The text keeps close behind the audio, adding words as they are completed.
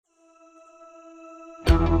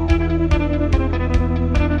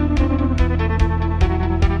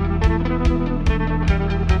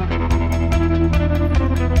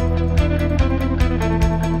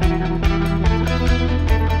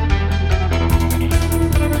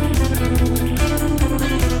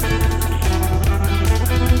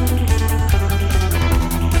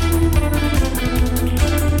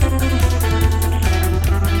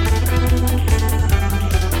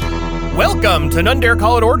to None Dare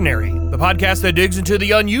Call It Ordinary, the podcast that digs into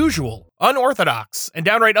the unusual, unorthodox, and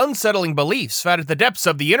downright unsettling beliefs found at the depths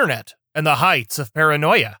of the internet and the heights of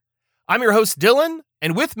paranoia. I'm your host, Dylan,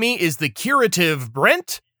 and with me is the curative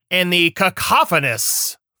Brent and the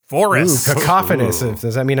cacophonous Forrest. Ooh, cacophonous. Ooh.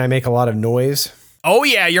 Does that mean I make a lot of noise? Oh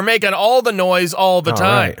yeah, you're making all the noise all the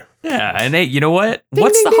time. Right. Yeah, and hey, you know what?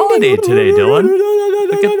 What's the holiday today, Dylan?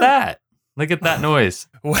 Look at that. Look at that noise.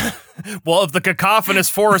 Well, if the cacophonous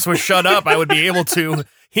Forrest was shut up, I would be able to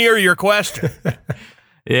hear your question.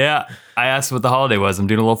 Yeah, I asked what the holiday was. I'm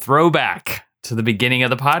doing a little throwback to the beginning of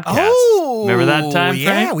the podcast. Oh, remember that time,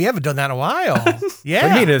 yeah, Frank? we haven't done that in a while. Yeah.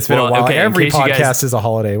 I mean, it's been a while. Okay, in Every case you podcast guys- is a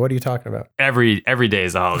holiday. What are you talking about? Every day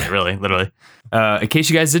is a holiday, really, literally. In case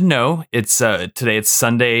you guys didn't know, it's today. It's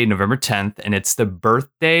Sunday, November 10th, and it's the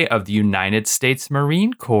birthday of the United States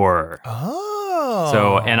Marine Corps. Oh.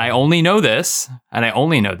 So, and I only know this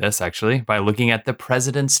actually by looking at the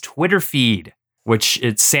president's Twitter feed, which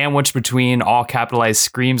it's sandwiched between all capitalized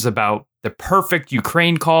screams about the perfect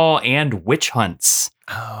Ukraine call and witch hunts.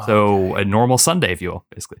 Oh, So a normal Sunday, if you will,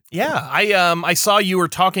 basically. yeah, I saw you were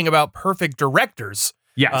talking about perfect directors.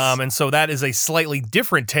 Yes. And so that is a slightly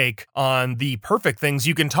different take on the perfect things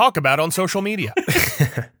you can talk about on social media.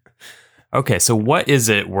 Okay, so what is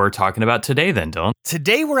it we're talking about today then, Dylan?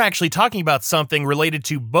 Today, we're actually talking about something related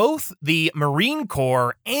to both the Marine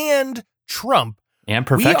Corps and Trump. And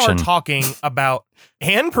perfection. We are talking about,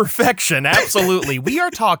 and perfection, absolutely. We are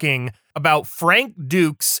talking about Frank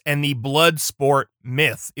Dukes and the blood sport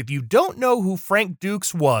myth. If you don't know who Frank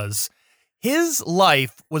Dukes was, his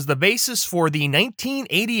life was the basis for the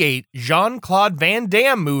 1988 Jean-Claude Van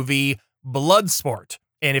Damme movie, Bloodsport.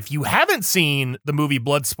 And if you haven't seen the movie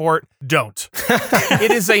Bloodsport, don't.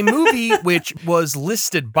 It is a movie which was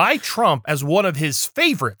listed by Trump as one of his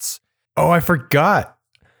favorites. Oh, I forgot.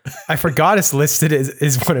 It's listed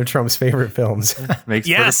as one of Trump's favorite films. Makes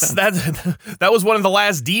Yes, that was one of the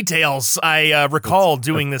last details I recall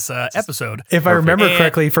doing this episode. If I remember And-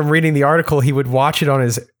 correctly from reading the article, he would watch it on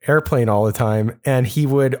his airplane all the time, and he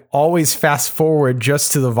would always fast forward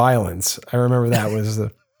just to the violence. I remember that was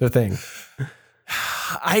the thing.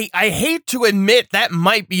 I hate to admit that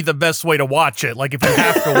might be the best way to watch it, like if you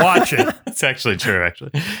have to watch it. That's actually true,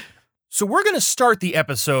 actually. So we're going to start the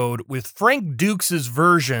episode with Frank Dukes'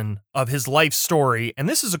 version of his life story, and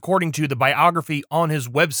this is according to the biography on his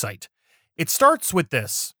website. It starts with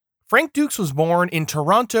this. Frank Dukes was born in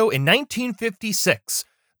Toronto in 1956,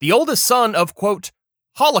 the oldest son of, quote,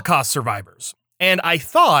 Holocaust survivors. And I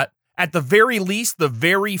thought, at the very least, the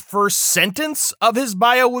very first sentence of his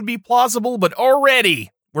bio would be plausible, but already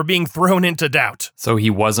we're being thrown into doubt. So he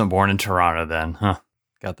wasn't born in Toronto then, huh?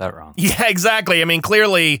 Got that wrong. Yeah, exactly. I mean,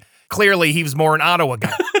 clearly he was more an Ottawa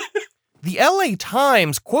guy. The LA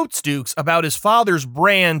Times quotes Dukes about his father's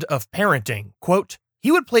brand of parenting. Quote, he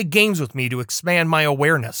would play games with me to expand my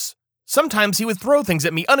awareness. Sometimes he would throw things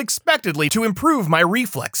at me unexpectedly to improve my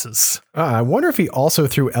reflexes. I wonder if he also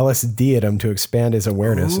threw LSD at him to expand his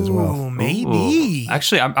awareness as well. Ooh, maybe. Ooh.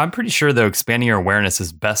 Actually, I'm pretty sure, though, expanding your awareness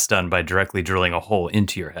is best done by directly drilling a hole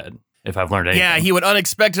into your head, if I've learned anything. Yeah, he would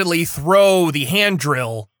unexpectedly throw the hand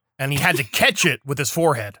drill, and he had to catch it with his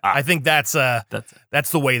forehead. I think that's the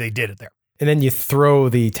way they did it there. And then you throw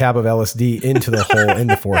the tab of LSD into the hole in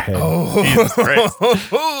the forehead. Jesus Christ. You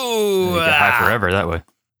Oh, get high forever that way.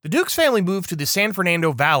 The Dukes family moved to the San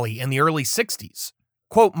Fernando Valley in the early 60s.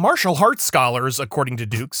 Quote, martial arts scholars, according to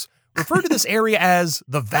Dukes, refer to this area as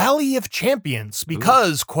the Valley of Champions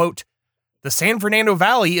because, quote, the San Fernando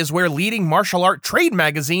Valley is where leading martial art trade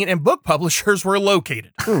magazine and book publishers were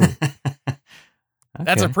located.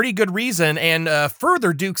 That's a pretty good reason. And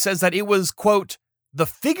further, Duke says that it was, quote, the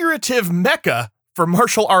figurative mecca for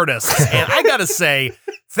martial artists. And I gotta say,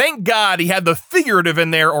 thank God he had the figurative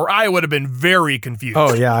in there, or I would have been very confused.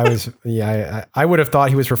 Oh yeah, I would have thought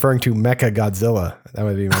he was referring to Mecha Godzilla. That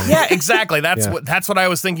would be my Yeah, exactly. That's Yeah. that's what I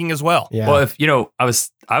was thinking as well. Yeah. Well, if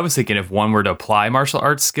I was thinking if one were to apply martial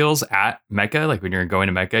arts skills at Mecca, like when you're going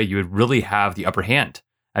to Mecca, you would really have the upper hand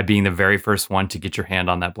at being the very first one to get your hand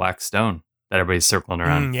on that black stone that everybody's circling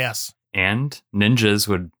around. Yes. And ninjas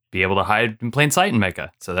would be able to hide in plain sight in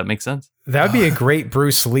Mecca. So that makes sense. That would be a great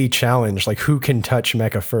Bruce Lee challenge. Like, who can touch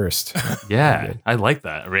Mecha first? Yeah, I like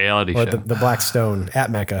that. A reality Or show. the Black Stone at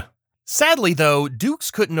Mecha. Sadly, though,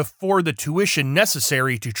 Dukes couldn't afford the tuition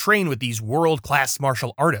necessary to train with these world-class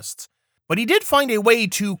martial artists. But he did find a way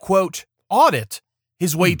to, quote, audit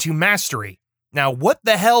his way to mastery. Now, what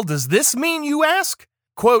the hell does this mean, you ask?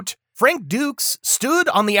 Quote, Frank Dukes stood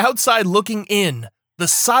on the outside looking in, the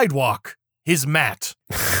sidewalk his mat.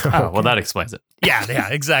 Oh, well, that explains it. Yeah,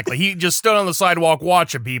 exactly. He just stood on the sidewalk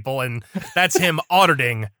watching people, and that's him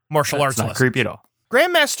auditing martial arts It's not lessons. creepy at all.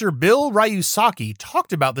 Grandmaster Bill Ryusaki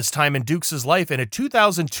talked about this time in Dukes' life in a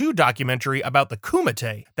 2002 documentary about the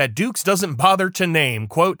Kumite that Dukes doesn't bother to name.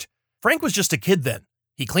 Quote, Frank was just a kid then.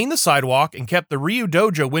 He cleaned the sidewalk and kept the Ryu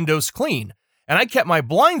Dojo windows clean, and I kept my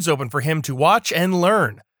blinds open for him to watch and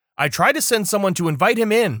learn. I tried to send someone to invite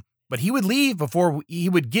him in, but he would leave before he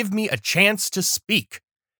would give me a chance to speak.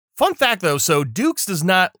 Fun fact though, so Dukes does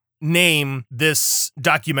not name this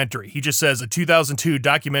documentary. He just says a 2002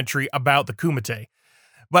 documentary about the Kumite.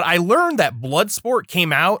 But I learned that Bloodsport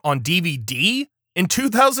came out on DVD in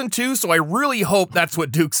 2002, so I really hope that's what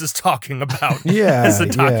Dukes is talking about as a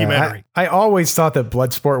documentary. I always thought that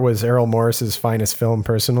Bloodsport was Errol Morris's finest film,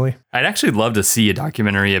 personally. I'd actually love to see a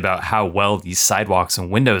documentary about how well these sidewalks and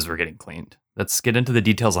windows were getting cleaned. Let's get into the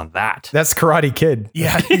details on that. That's Karate Kid.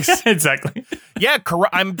 Yeah, exactly. Yeah,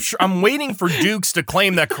 I'm waiting for Dukes to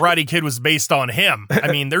claim that Karate Kid was based on him. I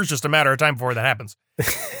mean, there's just a matter of time before that happens.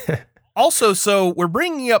 Also, so we're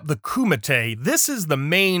bringing up the Kumite. This is the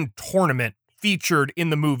main tournament featured in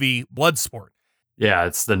the movie Bloodsport. Yeah,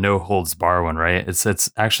 it's the no holds bar one, right?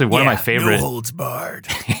 It's actually one of my favorite no holds barred.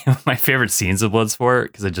 my favorite scenes of Bloodsport,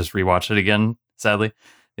 because I just rewatched it again, sadly,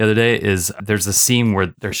 the other day, is there's a scene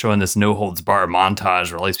where they're showing this no holds bar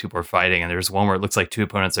montage where all these people are fighting, and there's one where it looks like two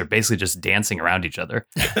opponents are basically just dancing around each other.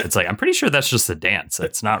 It's like, I'm pretty sure that's just a dance.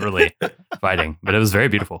 It's not really fighting, but it was very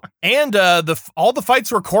beautiful. And all the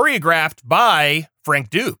fights were choreographed by Frank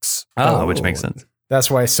Dukes. Oh, which makes sense. That's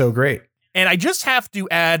why it's so great. And I just have to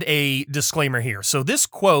add a disclaimer here. So this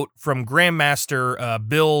quote from Grandmaster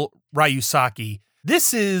Bill Ryusaki,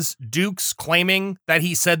 this is Dukes claiming that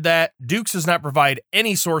he said that. Dukes does not provide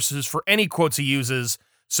any sources for any quotes he uses,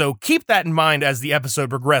 so keep that in mind as the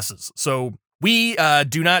episode progresses. So we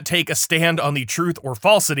do not take a stand on the truth or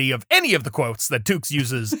falsity of any of the quotes that Dukes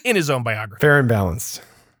uses in his own biography. Fair and balanced.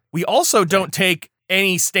 We also don't take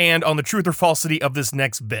any stand on the truth or falsity of this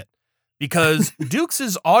next bit, because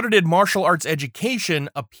Dukes' audited martial arts education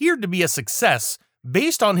appeared to be a success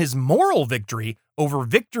based on his moral victory over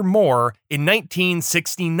Victor Moore in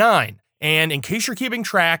 1969. And in case you're keeping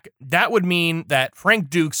track, that would mean that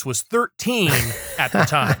Frank Dukes was 13 at the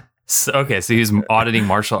time. So he was auditing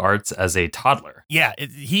martial arts as a toddler. Yeah,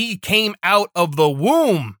 he came out of the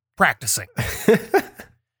womb practicing.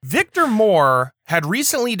 Victor Moore had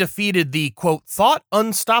recently defeated the, quote, thought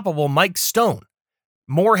unstoppable Mike Stone.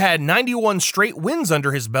 Moore had 91 straight wins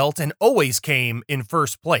under his belt and always came in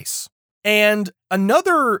first place. And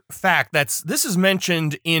another fact this is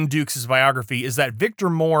mentioned in Dukes' biography is that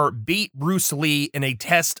Victor Moore beat Bruce Lee in a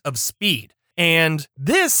test of speed. And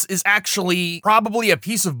this is actually probably a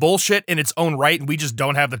piece of bullshit in its own right, and we just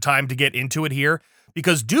don't have the time to get into it here,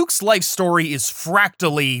 because Dukes' life story is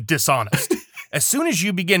fractally dishonest. As soon as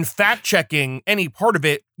you begin fact-checking any part of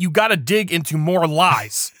it, you gotta dig into more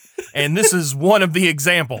lies. And this is one of the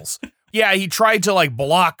examples. Yeah, he tried to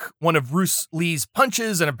block one of Bruce Lee's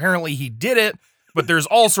punches, and apparently he did it, but there's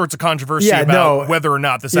all sorts of controversy about whether or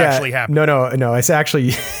not this actually happened. No, it's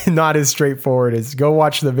actually not as straightforward as go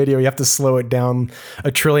watch the video. You have to slow it down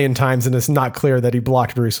a trillion times, and it's not clear that he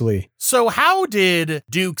blocked Bruce Lee. So how did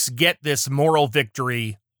Dukes get this moral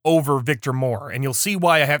victory over Victor Moore? And you'll see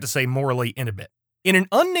why I have to say morally in a bit. In an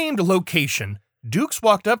unnamed location, Dukes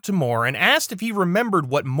walked up to Moore and asked if he remembered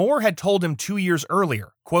what Moore had told him 2 years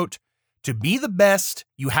earlier. Quote, to be the best,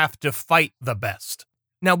 you have to fight the best.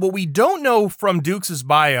 Now, what we don't know from Dukes'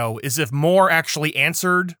 bio is if Moore actually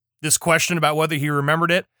answered this question about whether he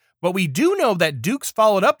remembered it, but we do know that Dukes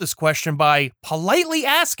followed up this question by politely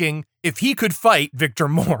asking if he could fight Victor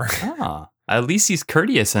Moore. At least he's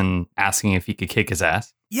courteous in asking if he could kick his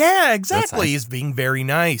ass. Yeah, exactly. Nice. He's being very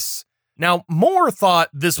nice. Now, Moore thought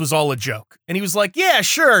this was all a joke, and he was like, yeah,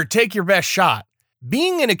 sure, take your best shot.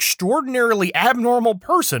 Being an extraordinarily abnormal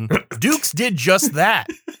person, Dukes did just that.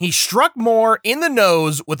 He struck Moore in the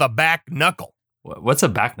nose with a back knuckle. What's a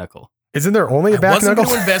back knuckle? Isn't there only a back knuckle? I wasn't going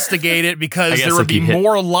to investigate it because there would be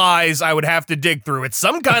more lies I would have to dig through. It's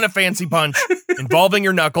some kind of fancy punch involving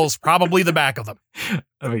your knuckles, probably the back of them.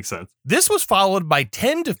 That makes sense. This was followed by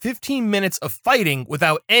 10 to 15 minutes of fighting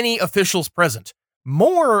without any officials present.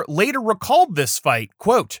 Moore later recalled this fight,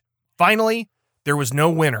 quote, finally, there was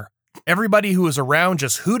no winner. Everybody who was around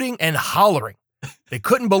just hooting and hollering. They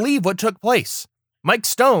couldn't believe what took place. Mike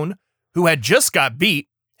Stone, who had just got beat,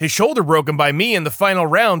 his shoulder broken by me in the final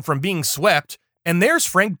round from being swept, and there's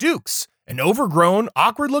Frank Dukes, an overgrown,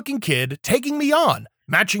 awkward-looking kid taking me on,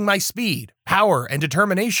 matching my speed, power, and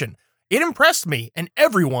determination. It impressed me and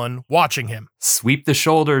everyone watching him. Sweep the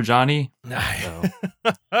shoulder, Johnny.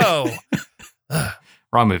 Oh,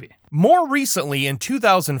 Wrong movie. More recently, in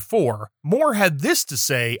 2004, Moore had this to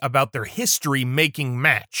say about their history-making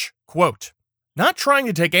match. Quote, "Not trying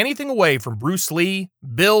to take anything away from Bruce Lee,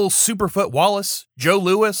 Bill Superfoot Wallace, Joe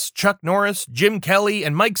Louis, Chuck Norris, Jim Kelly,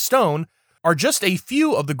 and Mike Stone are just a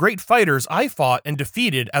few of the great fighters I fought and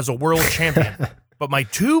defeated as a world champion. But my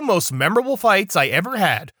two most memorable fights I ever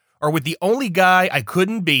had are with the only guy I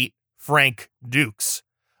couldn't beat, Frank Dukes.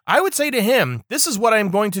 I would say to him, this is what I'm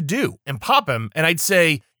going to do, and pop him, and I'd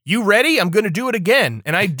say, you ready? I'm going to do it again,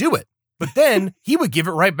 and I'd do it. But then he would give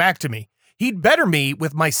it right back to me. He'd better me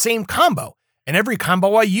with my same combo, and every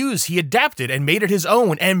combo I used, he adapted and made it his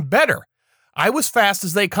own and better. I was fast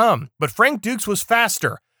as they come, but Frank Dukes was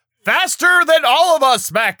faster. Faster than all of us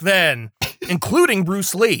back then, including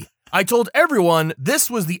Bruce Lee. I told everyone this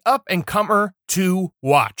was the up-and-comer to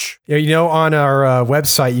watch." Yeah, you know, on our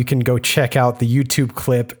website, you can go check out the YouTube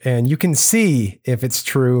clip and you can see if it's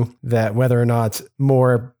true that whether or not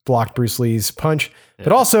Moore blocked Bruce Lee's punch. Yeah.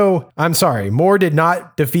 But also, I'm sorry, Moore did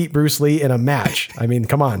not defeat Bruce Lee in a match. I mean,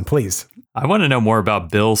 come on, please. I want to know more about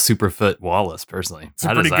Bill Superfoot Wallace, personally. It's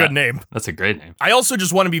a pretty good name. That's a great name. I also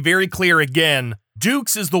just want to be very clear again.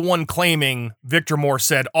 Dukes is the one claiming Victor Moore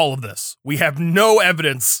said all of this. We have no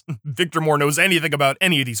evidence Victor Moore knows anything about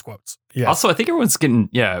any of these quotes. Yes. Also, I think everyone's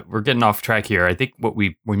we're getting off track here. I think what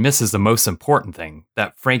we miss is the most important thing,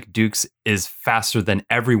 that Frank Dukes is faster than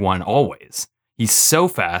everyone always. He's so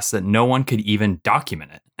fast that no one could even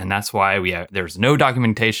document it. And that's why there's no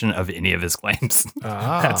documentation of any of his claims.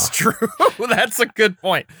 That's true. That's a good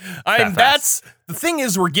point. That's the thing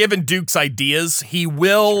is, we're giving Dukes ideas. He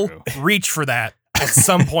will reach for that at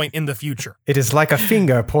some point in the future. It is like a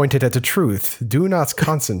finger pointed at the truth. Do not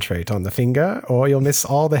concentrate on the finger or you'll miss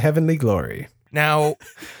all the heavenly glory. Now,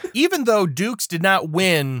 even though Dukes did not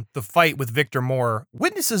win the fight with Victor Moore,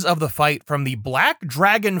 witnesses of the fight from the Black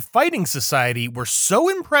Dragon Fighting Society were so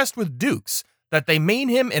impressed with Dukes that they made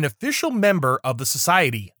him an official member of the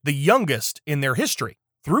society, the youngest in their history.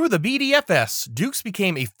 Through the BDFS, Dukes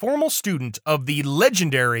became a formal student of the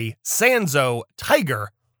legendary Sanzo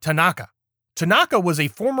Tiger Tanaka. Tanaka was a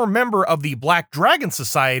former member of the Black Dragon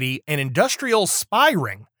Society and industrial spy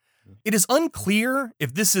ring. It is unclear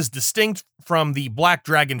if this is distinct from the Black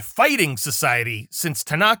Dragon Fighting Society, since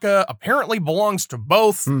Tanaka apparently belongs to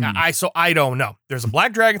both. So I don't know. There's a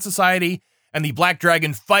Black Dragon Society and the Black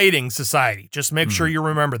Dragon Fighting Society. Just make sure you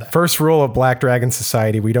remember that. First rule of Black Dragon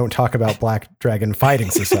Society, we don't talk about Black Dragon Fighting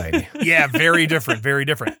Society. Yeah, very different, very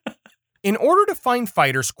different. In order to find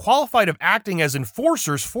fighters qualified of acting as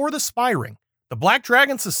enforcers for the spy ring, the Black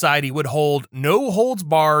Dragon Society would hold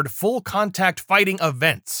no-holds-barred, full-contact fighting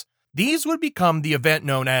events. These would become the event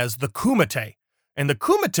known as the Kumite, and the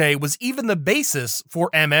Kumite was even the basis for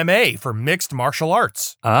MMA, for mixed martial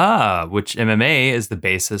arts. Which MMA is the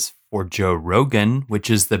basis for Joe Rogan, which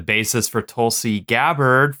is the basis for Tulsi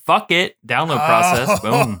Gabbard. Fuck it. Download process.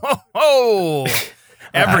 Boom.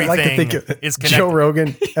 Everything I like to think of is connected. Joe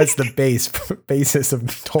Rogan as the basis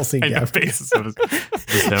of Tulsi Gabbard. The basis of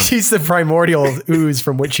his She's the primordial ooze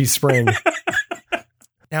from which she sprang.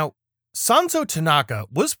 Now, Sanzo Tanaka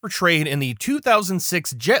was portrayed in the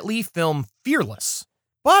 2006 Jet Li film Fearless.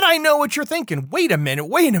 But I know what you're thinking. Wait a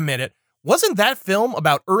minute. Wasn't that film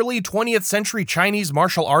about early 20th century Chinese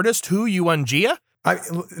martial artist Hu Yuanjia?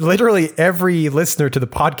 Literally every listener to the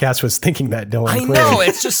podcast was thinking that, Dylan. I know,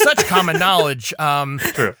 it's just such common knowledge.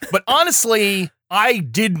 True. But honestly, I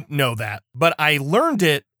didn't know that. But I learned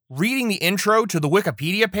it reading the intro to the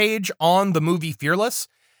Wikipedia page on the movie Fearless.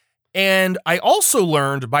 And I also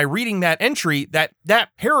learned by reading that entry that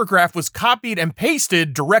paragraph was copied and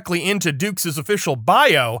pasted directly into Dukes' official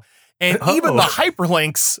bio, and even the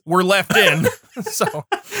hyperlinks were left in. So,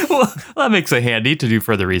 well, that makes it handy to do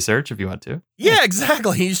further research if you want to. Yeah,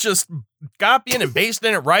 exactly. He's just copying and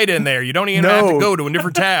pasting it right in there. You don't even have to go to a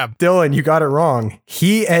different tab. Dylan, you got it wrong.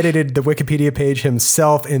 He edited the Wikipedia page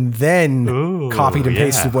himself and then copied and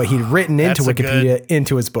pasted what he'd written into Wikipedia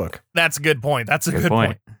into his book. That's a good point. That's a good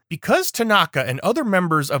point. Because Tanaka and other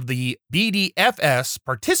members of the BDFS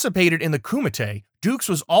participated in the Kumite, Dukes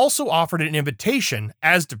was also offered an invitation,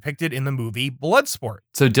 as depicted in the movie Bloodsport.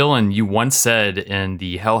 So, Dylan, you once said in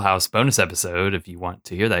the Hell House bonus episode, if you want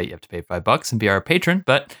to hear that, you have to pay $5 and be our patron.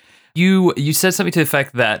 But you said something to the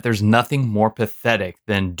effect that there's nothing more pathetic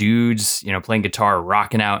than dudes, playing guitar,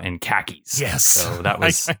 rocking out in khakis. Yes. So that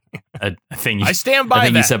was a thing. I stand by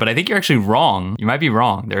that. You said, but I think you're actually wrong. You might be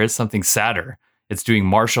wrong. There is something sadder. It's doing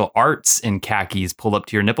martial arts in khakis pulled up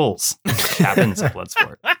to your nipples. Which happens in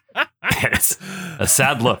Bloodsport. It's a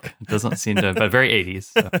sad look. It doesn't seem to, but very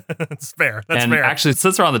 80s. So. That's fair. That's and fair. actually,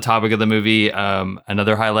 since we're on the topic of the movie,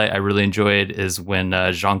 another highlight I really enjoyed is when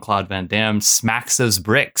Jean-Claude Van Damme smacks those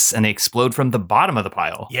bricks and they explode from the bottom of the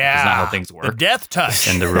pile. Yeah. That's not how things work The death touch.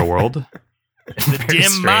 in the real world. The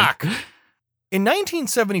dim mock. In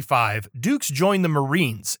 1975, Dukes joined the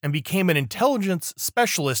Marines and became an intelligence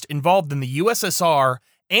specialist involved in the USSR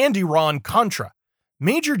and Iran-Contra.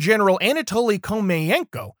 Major General Anatoly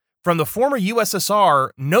Komayenko from the former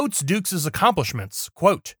USSR notes Dukes' accomplishments,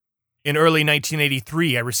 quote, "In early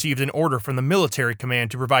 1983, I received an order from the military command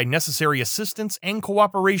to provide necessary assistance and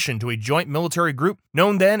cooperation to a joint military group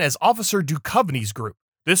known then as Officer Dukovny's Group.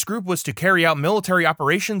 This group was to carry out military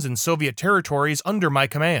operations in Soviet territories under my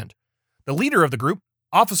command. The leader of the group,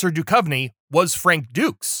 Officer Dukovny, was Frank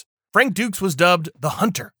Dukes. Frank Dukes was dubbed the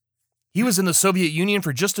Hunter. He was in the Soviet Union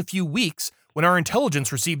for just a few weeks when our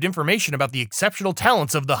intelligence received information about the exceptional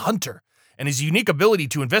talents of the Hunter and his unique ability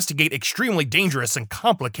to investigate extremely dangerous and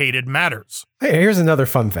complicated matters." Hey, here's another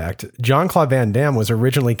fun fact. Jean-Claude Van Damme was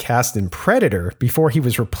originally cast in Predator before he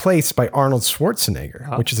was replaced by Arnold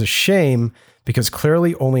Schwarzenegger, which is a shame because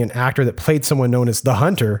clearly only an actor that played someone known as the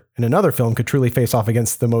Hunter in another film could truly face off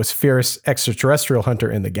against the most fierce extraterrestrial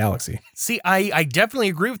hunter in the galaxy. See, I definitely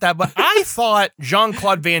agree with that, but I thought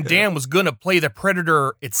Jean-Claude Van Damme was going to play the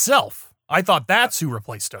Predator itself. I thought that's who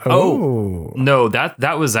replaced him. Oh. No,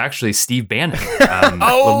 that was actually Steve Bannon.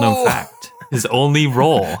 Little known fact. His only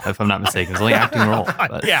role, if I'm not mistaken, his only acting role.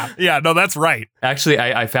 But Yeah, no, that's right. actually,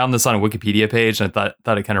 I found this on a Wikipedia page and I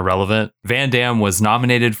thought it kind of relevant. Van Damme was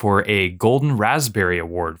nominated for a Golden Raspberry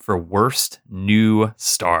Award for Worst New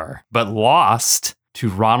Star, but lost to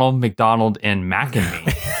Ronald McDonald in Mac and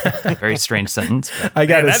Me. Very strange sentence. I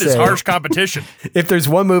gotta Man, that say, is harsh competition. if there's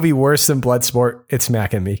one movie worse than Bloodsport, it's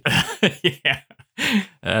Mac and Me. Yeah.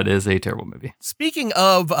 That is a terrible movie. Speaking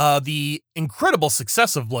of the incredible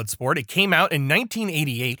success of Bloodsport, it came out in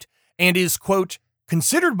 1988 and is, quote,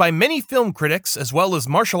 "considered by many film critics as well as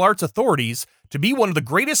martial arts authorities to be one of the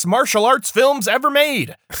greatest martial arts films ever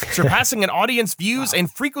made. Surpassing an audience views and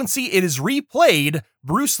frequency it is replayed,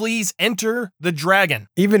 Bruce Lee's Enter the Dragon."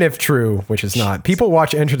 Even if true, which is not, people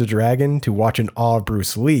watch Enter the Dragon to watch an awe of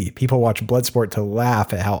Bruce Lee. People watch Bloodsport to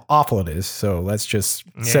laugh at how awful it is. So let's just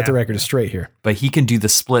set the record straight here. But he can do the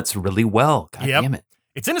splits really well. God Yep. damn it.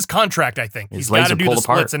 It's in his contract, I think. His He's legs got to are do the pulled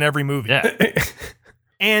apart. splits in every movie. Yeah.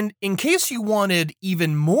 And in case you wanted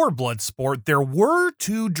even more Bloodsport, there were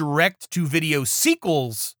 2 direct-to-video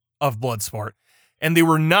sequels of Bloodsport, and they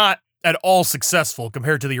were not at all successful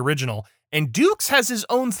compared to the original. And Dukes has his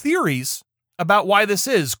own theories about why this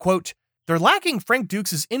is. Quote, "They're lacking Frank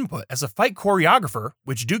Dukes' input as a fight choreographer,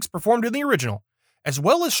 which Dukes performed in the original, as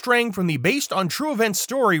well as straying from the based on true events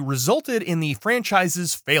story resulted in the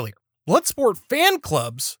franchise's failure. Bloodsport fan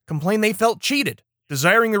clubs complain they felt cheated,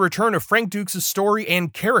 desiring the return of Frank Dukes' story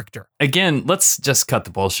and character." Again, let's just cut the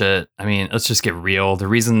bullshit. I mean, let's just get real. The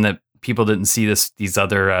reason that people didn't see these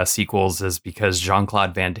other sequels is because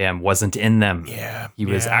Jean-Claude Van Damme wasn't in them. Yeah. He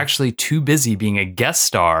was actually too busy being a guest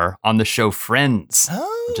star on the show Friends,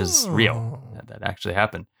 which is real. That actually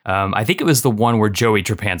happened. I think it was the one where Joey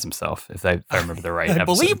trepans himself, if I remember the right I episode.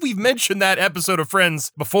 believe we've mentioned that episode of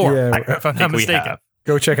Friends before, Yeah, if I'm not think we mistaken. have.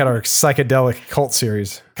 Go check out our psychedelic cult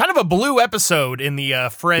series. Kind of a blue episode in the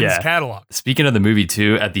Friends catalog. Speaking of the movie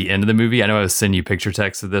too, at the end of the movie, I know I was sending you picture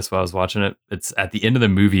text of this while I was watching it. It's at the end of the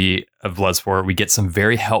movie of Bloodsport, we get some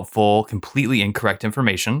very helpful, completely incorrect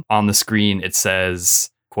information. On the screen, it says,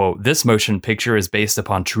 quote, "This motion picture is based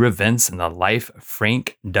upon true events in the life of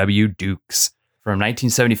Frank W. Dukes. From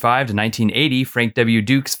 1975 to 1980, Frank W.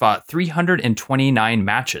 Dukes fought 329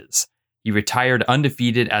 matches. He retired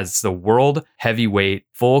undefeated as the world heavyweight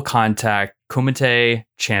full contact Kumite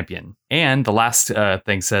champion." And the last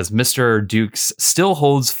thing says, Mr. Dukes still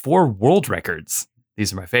holds 4 world records.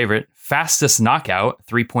 These are my favorite. Fastest knockout,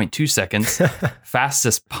 3.2 seconds.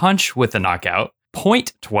 Fastest punch with a knockout,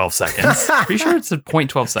 0.12 seconds. Pretty sure it's a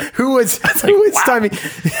 0.12 seconds. Who was wow. timing?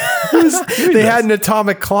 They had an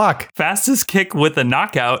atomic clock. Fastest kick with a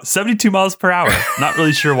knockout, 72 miles per hour. Not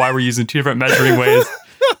really sure why we're using 2 different measuring ways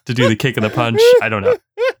to do the kick and the punch. I don't know.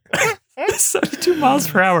 72 miles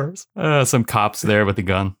per hour. Some cops there with a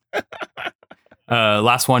gun.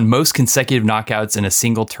 Last one, most consecutive knockouts in a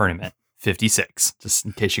single tournament. 56, just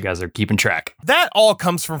in case you guys are keeping track. That all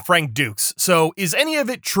comes from Frank Dukes. So is any of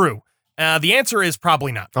it true? The answer is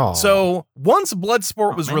probably not. Aw. So once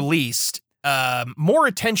Bloodsport was released, more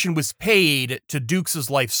attention was paid to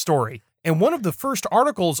Dukes' life story. And one of the first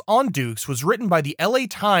articles on Dukes was written by the LA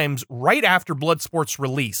Times right after Bloodsport's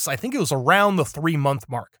release. I think it was around the 3-month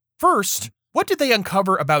mark. First, what did they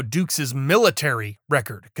uncover about Dukes' military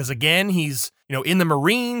record? Because again, he's, in the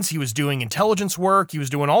Marines, he was doing intelligence work, he was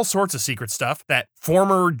doing all sorts of secret stuff. That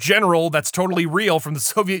former general that's totally real from the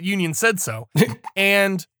Soviet Union said so.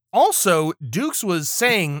 And also, Dukes was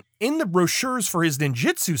saying in the brochures for his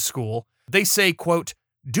ninjutsu school, they say, quote,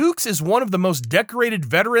 Dukes is one of the most decorated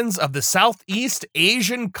veterans of the Southeast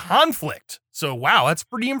Asian conflict. So, wow, that's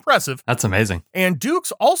pretty impressive. That's amazing. And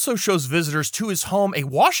Dukes also shows visitors to his home a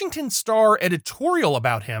Washington Star editorial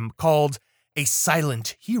about him called A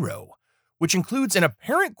Silent Hero, which includes an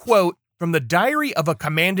apparent quote from the diary of a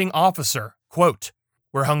commanding officer. Quote,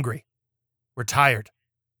 we're hungry. We're tired.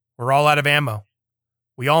 We're all out of ammo.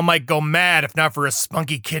 We all might go mad if not for a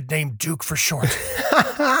spunky kid named Duke for short.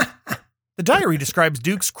 The diary describes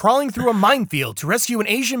Dukes crawling through a minefield to rescue an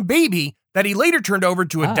Asian baby that he later turned over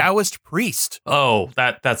to a Taoist priest. Oh,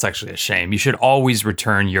 that's actually a shame. You should always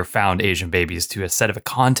return your found Asian babies to a set of a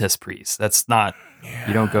contest priests. That's not,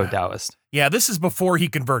 you don't go Taoist. Yeah, this is before he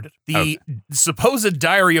converted. The supposed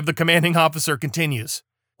diary of the commanding officer continues.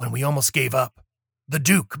 When we almost gave up, the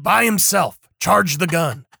Duke, by himself, charged the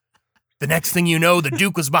gun. The next thing you know, the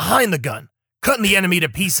Duke was behind the gun, cutting the enemy to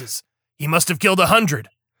pieces. He must have killed 100.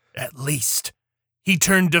 At least. He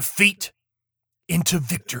turned defeat into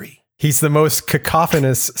victory. He's the most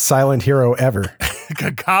cacophonous silent hero ever.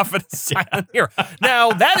 Cacophonous silent hero.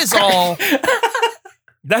 Now, that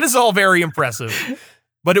is all very impressive.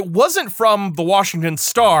 But it wasn't from the Washington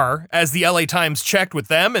Star, as the LA Times checked with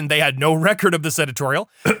them, and they had no record of this editorial.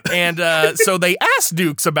 And so they asked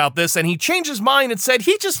Dukes about this, and he changed his mind and said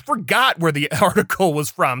he just forgot where the article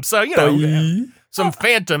was from. So, some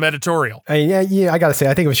phantom editorial. Yeah, I gotta say,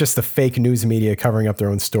 I think it was just the fake news media covering up their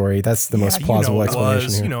own story. That's the most plausible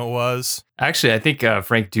explanation here. It was. Actually, I think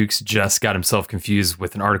Frank Dukes just got himself confused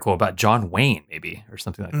with an article about John Wayne, maybe, or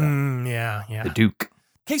something like that. Yeah. The Duke.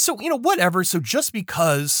 Okay, so, whatever. So just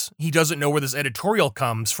because he doesn't know where this editorial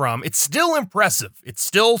comes from, it's still impressive. It's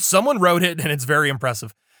still, someone wrote it, and it's very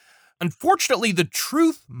impressive. Unfortunately, the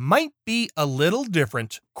truth might be a little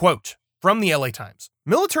different. Quote, from the LA Times.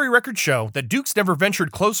 Military records show that Dukes never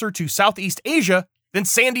ventured closer to Southeast Asia than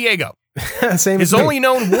San Diego. His only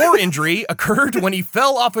known war injury occurred when he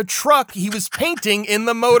fell off a truck he was painting in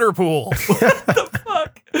the motor pool. What the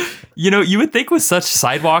fuck? You would think with such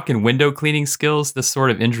sidewalk and window cleaning skills, this sort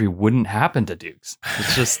of injury wouldn't happen to Dukes.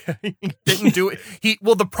 It's just... He didn't do it.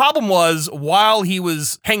 The problem was, while he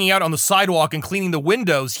was hanging out on the sidewalk and cleaning the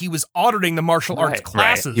windows, he was auditing the martial arts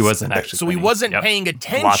classes. Right. He wasn't actually So he wasn't paying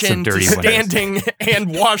attention to windows. Standing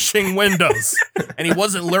and washing windows. And he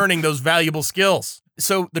wasn't learning those valuable skills.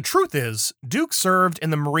 So the truth is, Duke served in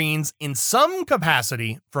the Marines in some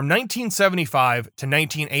capacity from 1975 to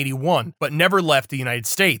 1981, but never left the United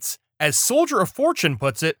States. As Soldier of Fortune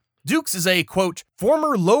puts it, Dukes is a, quote,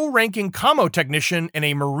 former low-ranking commo technician in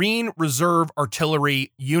a Marine Reserve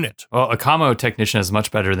artillery unit. Well, a commo technician is much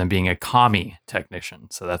better than being a commie technician,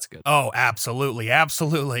 so that's good. Oh, absolutely,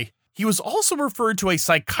 absolutely. He was also referred to a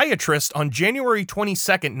psychiatrist on January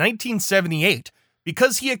 22nd, 1978,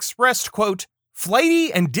 because he expressed, quote,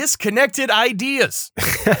 flighty and disconnected ideas.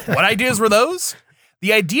 What ideas were those?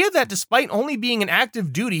 The idea that despite only being in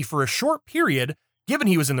active duty for a short period, given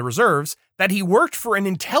he was in the reserves, that he worked for an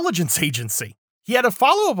intelligence agency. He had a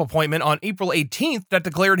follow-up appointment on April 18th that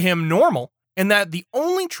declared him normal, and that the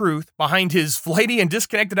only truth behind his flighty and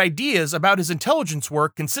disconnected ideas about his intelligence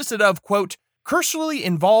work consisted of, quote, cursorily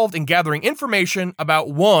involved in gathering information about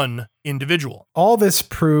one individual. All this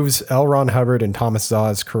proves L. Ron Hubbard and Thomas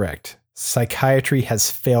Dawes correct. Psychiatry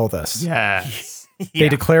has failed us. Yes. They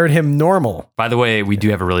declared him normal. By the way, we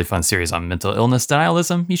do have a really fun series on mental illness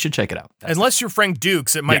denialism. You should check it out. Unless you're Frank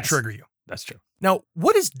Dukes, it might trigger you. That's true. Now,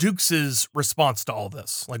 what is Dukes' response to all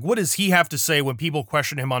this? Like, what does he have to say when people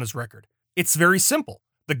question him on his record? It's very simple.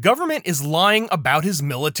 The government is lying about his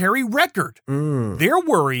military record. They're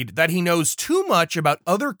worried that he knows too much about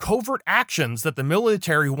other covert actions that the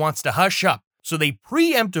military wants to hush up. So they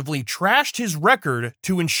preemptively trashed his record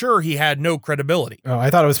to ensure he had no credibility. Oh,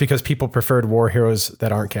 I thought it was because people preferred war heroes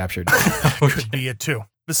that aren't captured. Could be it too.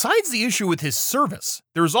 Besides the issue with his service,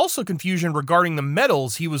 there is also confusion regarding the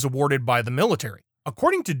medals he was awarded by the military.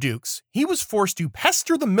 According to Dukes, he was forced to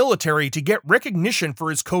pester the military to get recognition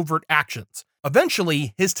for his covert actions.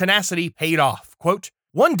 Eventually, his tenacity paid off. Quote,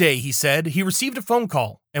 one day, he said, he received a phone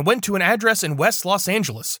call and went to an address in West Los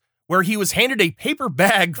Angeles, where he was handed a paper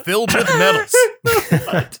bag filled with medals.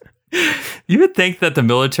 You would think that the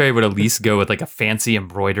military would at least go with like a fancy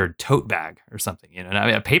embroidered tote bag or something, you know? I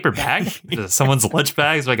mean, a paper bag, someone's lunch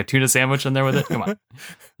bags, like a tuna sandwich in there with it. Come on,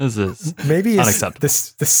 this is maybe it's unacceptable.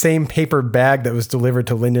 the same paper bag that was delivered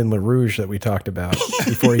to Lyndon LaRouche that we talked about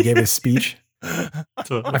before he gave his speech.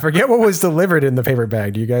 I forget what was delivered in the paper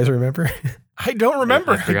bag. Do you guys remember? I don't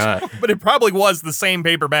remember. I forgot. But it probably was the same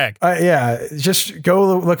paper bag. Yeah, just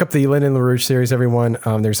go look up the Lyndon LaRouche series, everyone.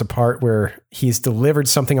 There's a part where he's delivered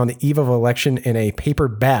something on the eve of election in a paper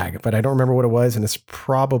bag, but I don't remember what it was, and it's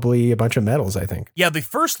probably a bunch of medals, I think. Yeah, the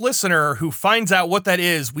first listener who finds out what that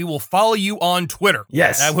is, we will follow you on Twitter.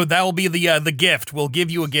 Yes. That will be the gift. We'll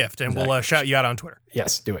give you a gift, and we'll shout you out on Twitter.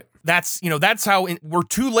 Yes, do it. That's how we're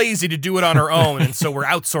too lazy to do it on our own, and so we're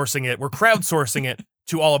outsourcing it. We're crowdsourcing it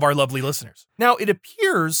to all of our lovely listeners. Now, it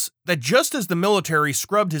appears that just as the military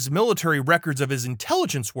scrubbed his military records of his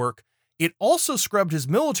intelligence work, it also scrubbed his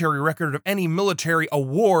military record of any military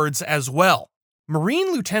awards as well.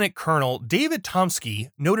 Marine Lieutenant Colonel David Tomsky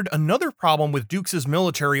noted another problem with Dukes'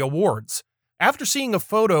 military awards. After seeing a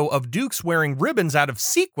photo of Dukes wearing ribbons out of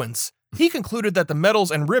sequence, he concluded that the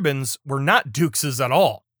medals and ribbons were not Dukes' at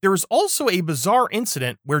all. There is also a bizarre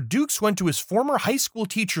incident where Dukes went to his former high school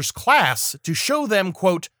teacher's class to show them,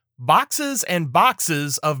 quote, boxes and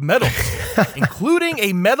boxes of medals, including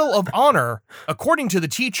a Medal of Honor, according to the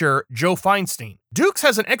teacher, Joe Feinstein. Dukes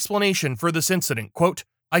has an explanation for this incident, quote,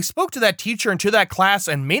 I spoke to that teacher and to that class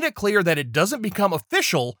and made it clear that it doesn't become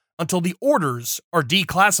official until the orders are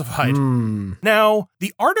declassified. Now,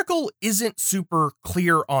 the article isn't super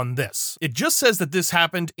clear on this. It just says that this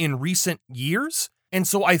happened in recent years. And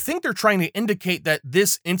so I think they're trying to indicate that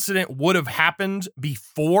this incident would have happened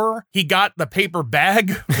before he got the paper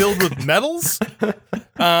bag filled with medals.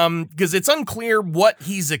 Because it's unclear what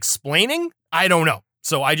he's explaining. I don't know.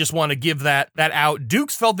 So I just want to give that out.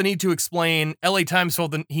 Dukes felt the need to explain. LA Times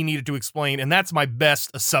felt that he needed to explain. And that's my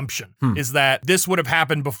best assumption, is that this would have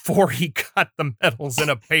happened before he got the medals in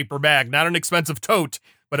a paper bag. Not an expensive tote,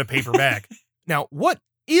 but a paper bag. Now, what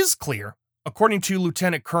is clear, according to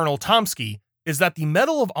Lieutenant Colonel Tomsky, is that the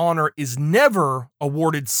Medal of Honor is never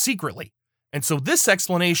awarded secretly. And so this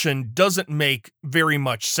explanation doesn't make very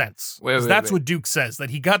much sense. That's what Duke says,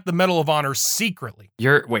 that he got the Medal of Honor secretly.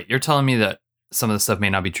 You're telling me that some of this stuff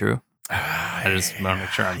may not be true? I just want to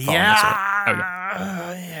make sure I'm following this right.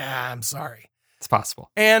 Okay. Yeah, I'm sorry. It's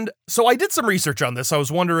possible. And so I did some research on this. I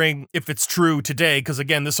was wondering if it's true today, because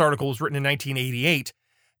again, this article was written in 1988.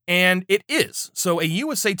 And it is. So a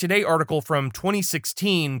USA Today article from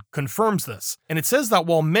 2016 confirms this. And it says that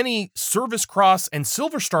while many Service Cross and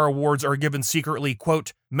Silver Star awards are given secretly,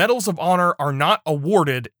 quote, Medals of Honor are not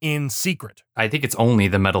awarded in secret. I think it's only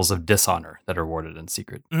the Medals of Dishonor that are awarded in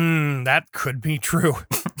secret. That could be true.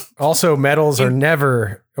 Also, medals are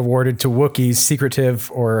never awarded to Wookiees,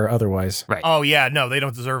 secretive or otherwise. Right. Oh, yeah. No, they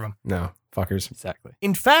don't deserve them. No. Fuckers. Exactly.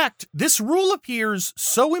 In fact, this rule appears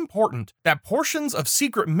so important that portions of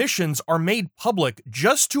secret missions are made public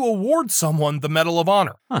just to award someone the Medal of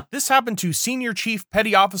Honor. This happened to Senior Chief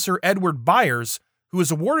Petty Officer Edward Byers, who was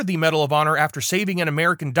awarded the Medal of Honor after saving an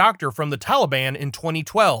American doctor from the Taliban in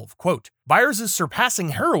 2012. Quote, Byers'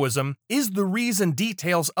 surpassing heroism is the reason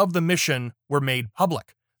details of the mission were made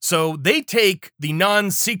public. So they take the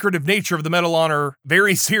non-secretive nature of the Medal of Honor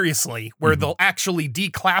very seriously, where they'll actually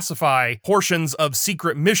declassify portions of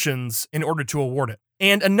secret missions in order to award it.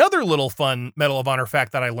 And another little fun Medal of Honor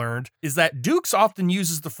fact that I learned is that Dukes often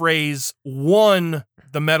uses the phrase, won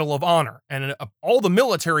the Medal of Honor. And all the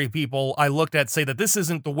military people I looked at say that this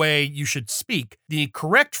isn't the way you should speak. The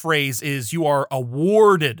correct phrase is you are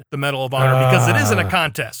awarded the Medal of Honor because it isn't a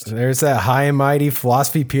contest. There's that high and mighty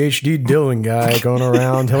philosophy PhD Dylan guy going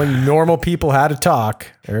around telling normal people how to talk.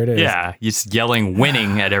 There it is. Yeah, just yelling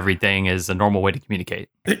winning at everything is a normal way to communicate.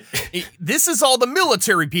 This is all the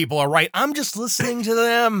military people, all right? I'm just listening to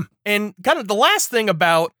them. And kind of the last thing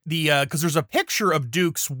about because there's a picture of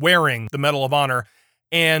Dukes wearing the Medal of Honor,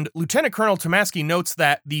 and Lieutenant Colonel Tomsky notes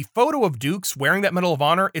that the photo of Dukes wearing that Medal of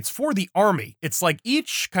Honor, it's for the Army. It's like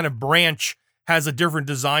each kind of branch has a different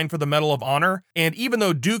design for the Medal of Honor. And even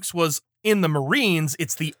though Dukes was in the Marines,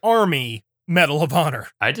 it's the Army Medal of Honor.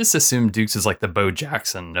 I just assumed Dukes is like the Bo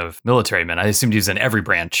Jackson of military men. I assumed he was in every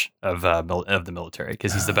branch of the military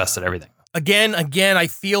because he's the best at everything. Again, I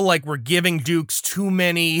feel like we're giving Dukes too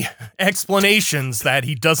many explanations that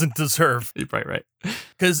he doesn't deserve. You're probably right.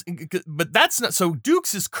 But that's not, so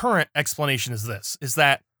Dukes' current explanation is this, is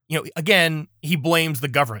that, again, he blames the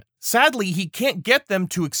government. Sadly, he can't get them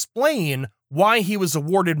to explain why he was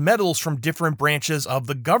awarded medals from different branches of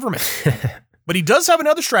the government. But he does have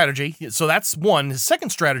another strategy. So that's one. His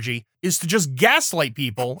second strategy is to just gaslight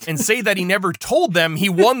people and say that he never told them he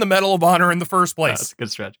won the Medal of Honor in the first place. That's a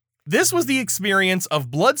good strategy. This was the experience of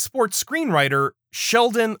Bloodsport screenwriter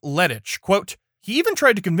Sheldon Lettich. Quote, he even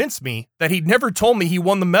tried to convince me that he'd never told me he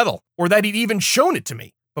won the medal or that he'd even shown it to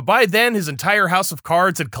me. But by then, his entire house of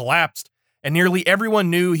cards had collapsed, and nearly everyone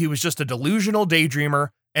knew he was just a delusional daydreamer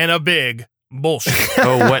and a big bullshit.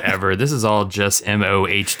 Oh, whatever. This is all just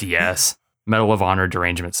MOHDS. Medal of Honor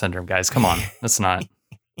derangement syndrome, guys. Come on. It's not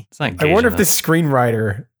I wonder if this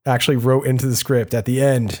screenwriter actually wrote into the script at the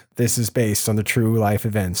end, this is based on the true life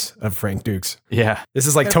events of Frank Dukes. Yeah. This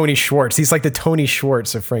is like Tony Schwartz. He's like the Tony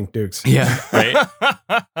Schwartz of Frank Dukes. Yeah.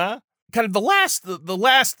 Right. Kind of the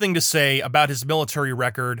last thing to say about his military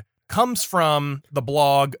record comes from the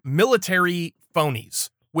blog Military Phonies,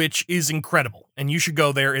 which is incredible. And you should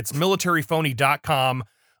go there. It's militaryphony.com.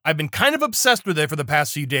 I've been kind of obsessed with it for the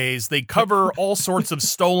past few days. They cover all sorts of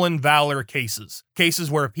stolen valor cases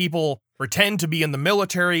where people pretend to be in the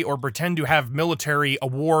military or pretend to have military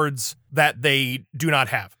awards that they do not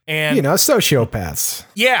have. And sociopaths.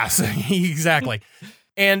 Yes, exactly.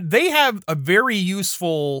 And they have a very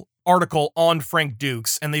useful article on Frank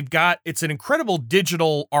Dukes, and it's an incredible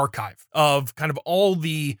digital archive of kind of all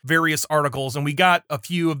the various articles, and we got a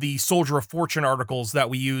few of the Soldier of Fortune articles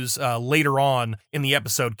that we use later on in the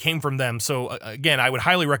episode came from them. So again, I would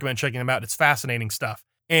highly recommend checking them out. It's fascinating stuff.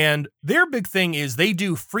 And their big thing is they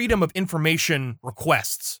do freedom of information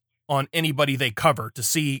requests on anybody they cover to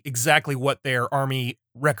see exactly what their Army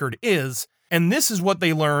record is. And this is what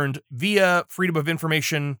they learned via Freedom of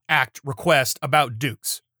Information Act request about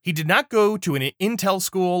Dukes. He did not go to an intel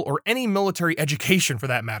school or any military education for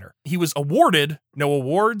that matter. He was awarded no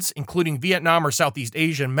awards, including Vietnam or Southeast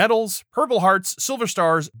Asian medals, Purple Hearts, Silver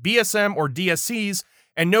Stars, BSM or DSCs,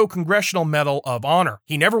 and no Congressional Medal of Honor.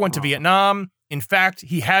 He never went to Vietnam. In fact,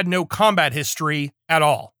 he had no combat history at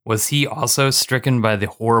all. Was he also stricken by the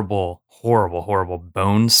horrible, horrible, horrible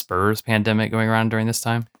bone spurs pandemic going around during this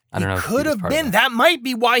time? I don't know. Could have been. That might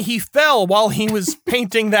be why he fell while he was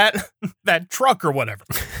painting that truck or whatever.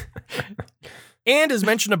 And as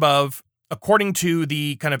mentioned above, according to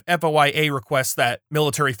the kind of FOIA requests that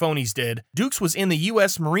Military Phonies did, Dukes was in the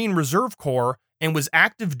U.S. Marine Reserve Corps and was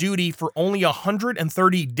active duty for only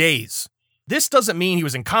 130 days. This doesn't mean he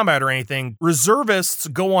was in combat or anything. Reservists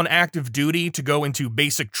go on active duty to go into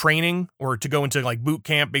basic training or to go into like boot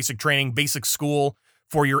camp, basic training, basic school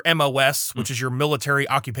for your MOS, which is your military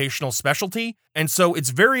occupational specialty. And so it's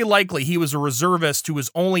very likely he was a reservist who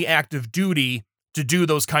was only active duty to do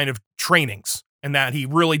those kind of trainings and that he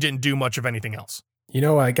really didn't do much of anything else.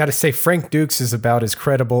 I got to say, Frank Dukes is about as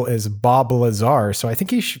credible as Bob Lazar. So I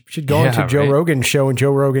think he should go into Joe Rogan's show, and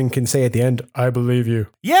Joe Rogan can say at the end, "I believe you."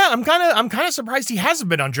 Yeah, I'm kind of surprised he hasn't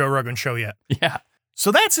been on Joe Rogan's show yet. Yeah. So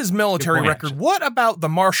that's his military record. What about the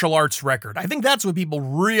martial arts record? I think that's what people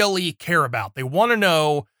really care about. They want to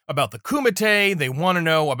know about the Kumite. They want to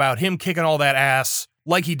know about him kicking all that ass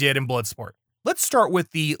like he did in Bloodsport. Let's start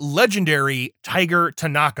with the legendary Tiger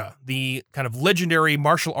Tanaka, the kind of legendary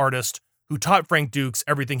martial artist who taught Frank Dukes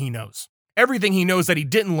everything he knows. Everything he knows that he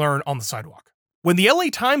didn't learn on the sidewalk. When the LA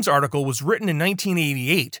Times article was written in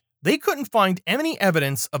 1988, they couldn't find any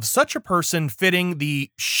evidence of such a person fitting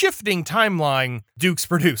the shifting timeline Dukes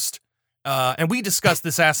produced. And we discussed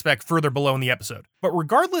this aspect further below in the episode. But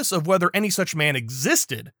regardless of whether any such man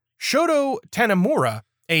existed, Shoto Tanemura,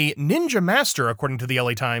 a ninja master according to the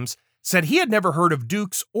LA Times, said he had never heard of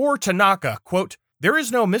Dukes or Tanaka. Quote, "There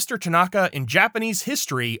is no Mr. Tanaka in Japanese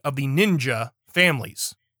history of the ninja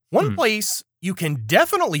families." One place you can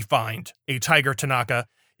definitely find a Tiger Tanaka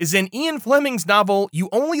is in Ian Fleming's novel, You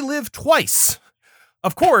Only Live Twice.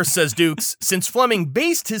 Of course, says Dukes, since Fleming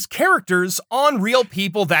based his characters on real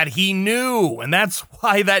people that he knew, and that's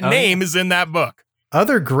why that name is in that book.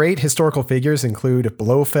 Other great historical figures include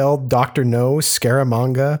Blofeld, Dr. No,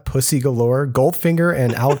 Scaramanga, Pussy Galore, Goldfinger,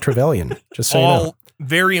 and Alec Trevelyan. Just so you know. All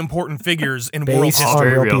very important figures in world Based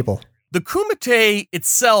history. on real people. The Kumite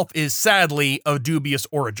itself is sadly of dubious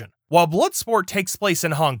origin. While Bloodsport takes place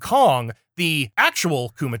in Hong Kong, the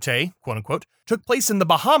actual Kumite, quote unquote, took place in the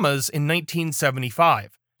Bahamas in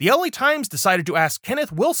 1975. The LA Times decided to ask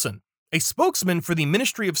Kenneth Wilson, a spokesman for the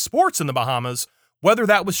Ministry of Sports in the Bahamas, whether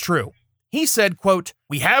that was true. He said, quote,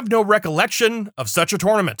 "We have no recollection of such a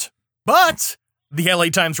tournament." But, the LA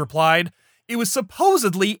Times replied, it was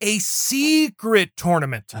supposedly a secret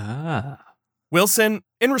tournament. Wilson,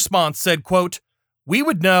 in response, said, quote, "We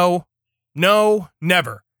would know. No,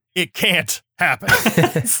 never. It can't happen.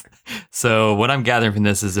 So what I'm gathering from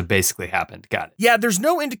this is it basically happened. Got it. Yeah, there's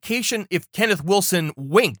no indication if Kenneth Wilson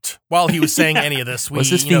winked while he was saying any of this. Was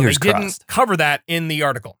his fingers they didn't crossed? cover that in the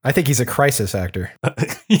article. I think he's a crisis actor.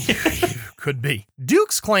 Could be.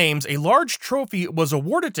 Dukes claims a large trophy was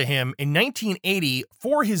awarded to him in 1980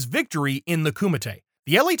 for his victory in the Kumite.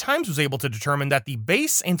 The LA Times was able to determine that the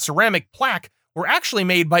base and ceramic plaque were actually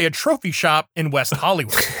made by a trophy shop in West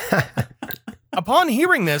Hollywood. Upon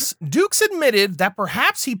hearing this, Dukes admitted that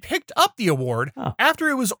perhaps he picked up the award after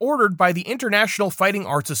it was ordered by the International Fighting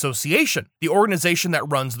Arts Association, the organization that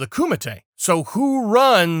runs the Kumite. So who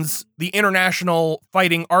runs the International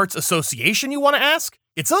Fighting Arts Association, you want to ask?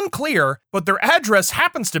 It's unclear, but their address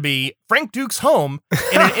happens to be Frank Dukes' home,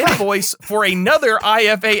 and an invoice for another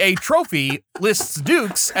IFAA trophy lists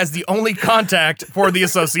Dukes as the only contact for the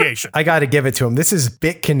association. I got to give it to him. This is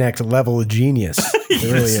BitConnect level genius. It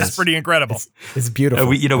really This is. is pretty incredible. It's beautiful.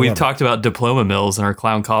 We've talked about diploma mills in our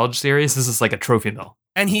Clown College series. This is like a trophy mill.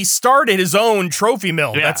 And he started his own trophy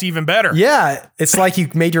mill. Yeah. That's even better. Yeah, it's like you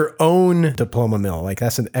made your own diploma mill. Like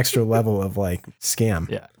that's an extra level of like scam.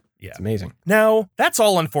 Yeah. It's amazing. Now, that's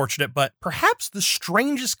all unfortunate, but perhaps the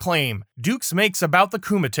strangest claim Dukes makes about the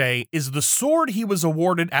Kumite is the sword he was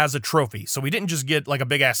awarded as a trophy. So we didn't just get like a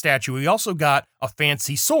big ass statue, we also got a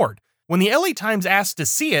fancy sword. When the LA Times asked to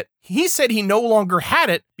see it, he said he no longer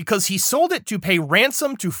had it because he sold it to pay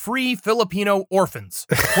ransom to free Filipino orphans.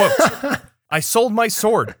 Quote, I sold my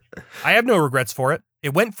sword. I have no regrets for it.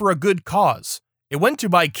 It went for a good cause. It went to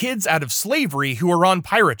buy kids out of slavery who are on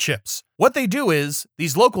pirate ships. What they do is,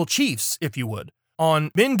 these local chiefs, if you would,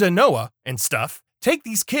 on Mindanao and stuff, take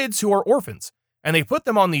these kids who are orphans, and they put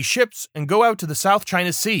them on these ships and go out to the South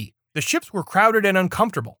China Sea. The ships were crowded and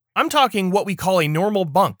uncomfortable. I'm talking what we call a normal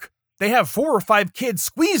bunk. They have 4 or 5 kids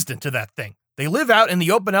squeezed into that thing. They live out in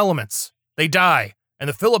the open elements. They die, and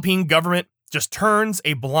the Philippine government just turns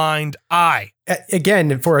a blind eye.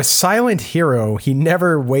 Again, for a silent hero, he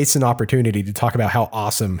never wastes an opportunity to talk about how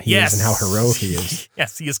awesome he is and how heroic he is.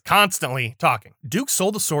 Yes, he is constantly talking. Duke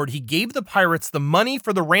sold the sword. He gave the pirates the money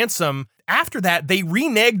for the ransom. After that, they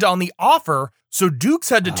reneged on the offer, so Dukes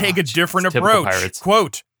had to take a different typical approach. pirates.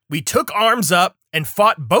 Quote, we took arms up and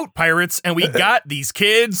fought boat pirates, and we got these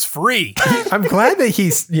kids free. I'm glad that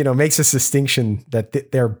he's, makes this distinction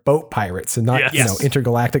that they're boat pirates and not, Yes.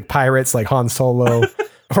 intergalactic pirates like Han Solo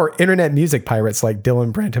or internet music pirates like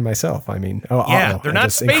Dylan Brent and myself. I mean, They're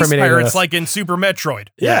not space pirates like in Super Metroid.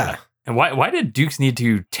 Yeah. And why did Dukes need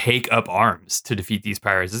to take up arms to defeat these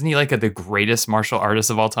pirates? Isn't he like the greatest martial artist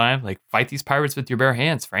of all time? Like, fight these pirates with your bare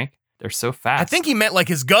hands, Frank. They're so fast. I think he meant like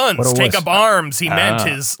his guns, What a take wuss. up arms. He meant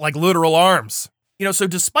his like literal arms. So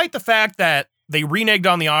despite the fact that they reneged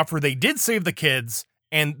on the offer, they did save the kids,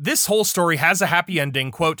 and this whole story has a happy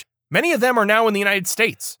ending. Quote, many of them are now in the United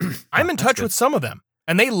States. I'm in touch with some of them,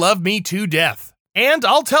 and they love me to death. And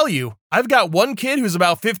I'll tell you, I've got one kid who's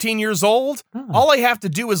about 15 years old. All I have to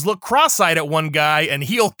do is look cross-eyed at one guy, and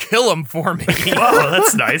he'll kill him for me. Whoa,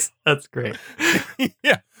 that's nice. That's great.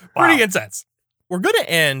 Yeah, pretty intense. We're going to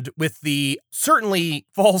end with the certainly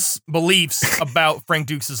false beliefs about Frank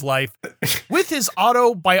Dukes' life with his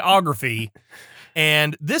autobiography,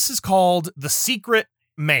 and this is called The Secret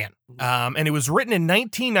Man, and it was written in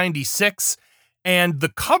 1996, and the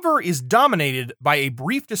cover is dominated by a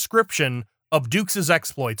brief description of Dukes'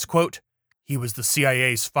 exploits. Quote, he was the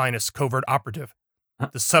CIA's finest covert operative,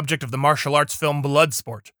 the subject of the martial arts film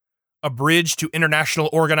Bloodsport, a bridge to international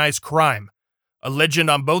organized crime, a legend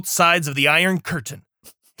on both sides of the Iron Curtain.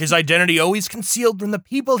 His identity always concealed from the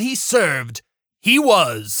people he served. He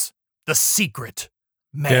was the secret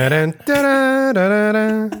man.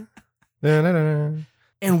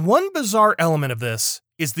 And one bizarre element of this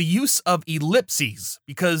is the use of ellipses,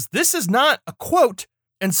 because this is not a quote,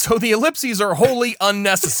 and so the ellipses are wholly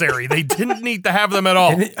unnecessary. They didn't need to have them at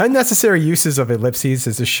all. And unnecessary uses of ellipses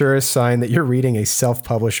is the surest sign that you're reading a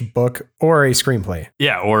self-published book or a screenplay.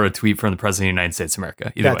 Yeah, or a tweet from the President of the United States of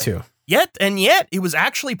America. Either That way. too. Yet, it was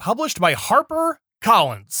actually published by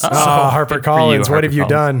HarperCollins. Oh. Harper good for you, Collins, what have you HarperCollins.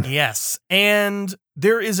 done? Yes, and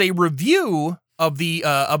there is a review of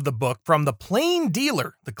the book from the Plain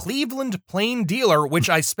Dealer, the Cleveland Plain Dealer,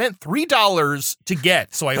 which I spent $3 to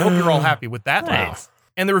get. So I hope you're all happy with that. Nice.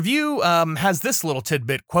 And the review has this little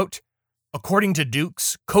tidbit, quote, according to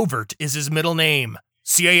Dukes, covert is his middle name.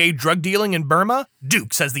 CIA drug dealing in Burma,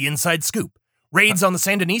 Dukes has the inside scoop. Raids on the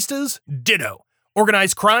Sandinistas, ditto.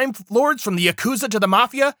 Organized crime lords from the Yakuza to the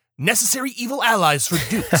Mafia, necessary evil allies for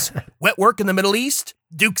Dukes. Wet work in the Middle East,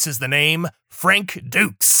 Dukes is the name, Frank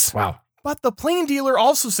Dukes. Wow. But the Plain Dealer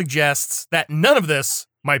also suggests that none of this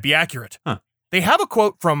might be accurate. Huh. They have a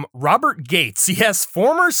quote from Robert Gates, yes,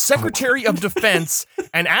 former Secretary of Defense,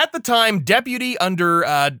 and at the time, deputy under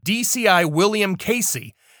DCI William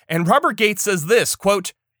Casey. And Robert Gates says this,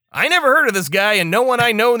 quote, I never heard of this guy, and no one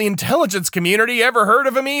I know in the intelligence community ever heard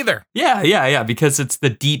of him either. Yeah, because it's the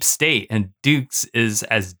deep state, and Dukes is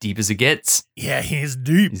as deep as it gets. Yeah, he's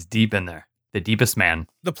deep. He's deep in there. The deepest man.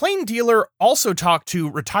 The plain dealer also talked to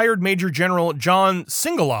retired Major General John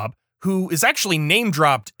Singolob, who is actually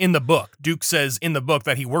name-dropped in the book. Duke says in the book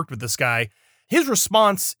that he worked with this guy. His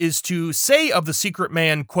response is to say of the secret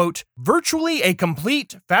man, quote, virtually a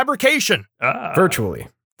complete fabrication. Virtually.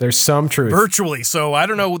 There's some truth. Virtually, so I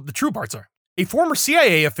don't know what the true parts are. A former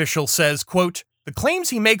CIA official says, quote, the claims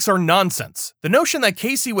he makes are nonsense. The notion that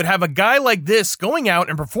Casey would have a guy like this going out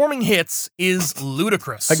and performing hits is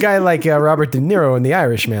ludicrous. A guy like Robert De Niro in The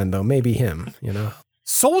Irishman, though, maybe him, you know?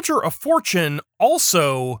 Soldier of Fortune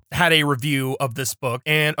also had a review of this book,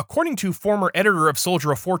 and according to former editor of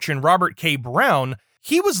Soldier of Fortune, Robert K. Brown,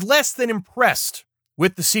 he was less than impressed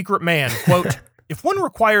with The Secret Man. Quote, if one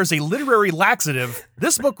requires a literary laxative,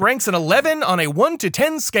 this book ranks an 11 on a 1 to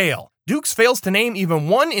 10 scale. Dukes fails to name even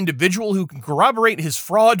one individual who can corroborate his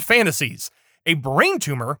fraud fantasies. A brain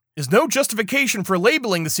tumor is no justification for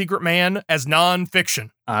labeling The Secret Man as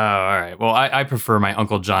non-fiction. Oh, all right. Well, I prefer my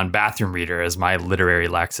Uncle John bathroom reader as my literary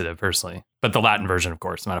laxative, personally. But the Latin version, of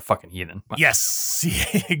course. I'm not a fucking heathen. Yes,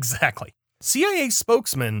 exactly. CIA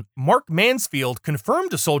spokesman Mark Mansfield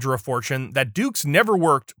confirmed to Soldier of Fortune that Dukes never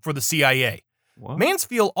worked for the CIA. What?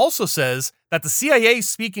 Mansfield also says that the CIA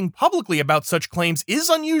speaking publicly about such claims is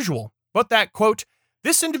unusual, but that, quote,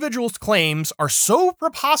 this individual's claims are so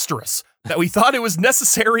preposterous that we thought it was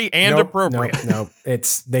necessary and appropriate. No,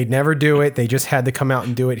 they'd never do it. They just had to come out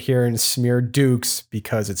and do it here and smear Dukes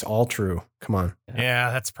because it's all true. Come on. Yeah,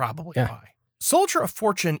 that's probably why. Soldier of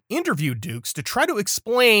Fortune interviewed Dukes to try to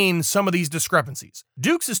explain some of these discrepancies.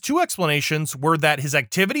 Dukes' two explanations were that his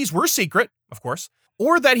activities were secret, of course,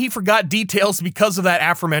 or that he forgot details because of that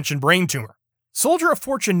aforementioned brain tumor. Soldier of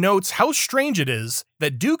Fortune notes how strange it is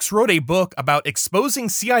that Dukes wrote a book about exposing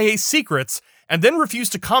CIA secrets and then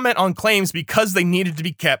refused to comment on claims because they needed to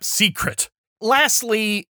be kept secret.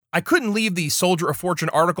 Lastly, I couldn't leave the Soldier of Fortune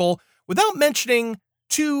article without mentioning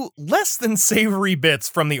two less than savory bits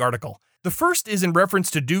from the article. The first is in reference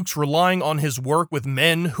to Dukes relying on his work with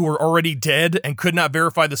men who were already dead and could not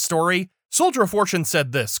verify the story. Soldier of Fortune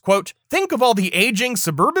said this, quote, think of all the aging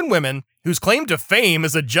suburban women whose claim to fame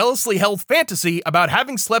is a jealously held fantasy about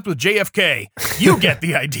having slept with JFK. You get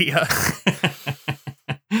the idea.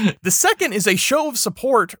 The second is a show of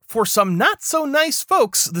support for some not-so-nice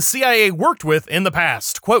folks the CIA worked with in the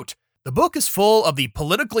past. Quote, the book is full of the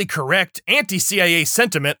politically correct anti-CIA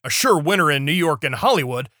sentiment, a sure winner in New York and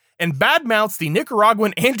Hollywood, and badmouths the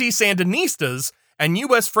Nicaraguan anti-Sandinistas and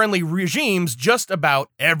U.S.-friendly regimes just about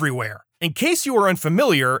everywhere. In case you are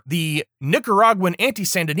unfamiliar, the Nicaraguan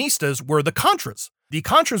anti-Sandinistas were the Contras. The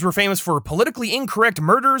Contras were famous for politically incorrect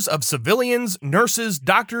murders of civilians, nurses,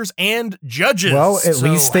 doctors, and judges. Well, at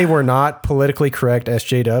least they were not politically correct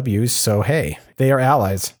SJWs, so hey, they are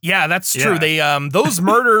allies. Yeah, that's true. They those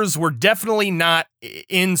murders were definitely not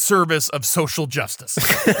in service of social justice.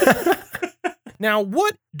 Now,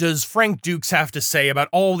 what does Frank Dukes have to say about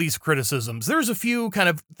all these criticisms? There's a few kind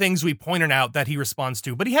of things we pointed out that he responds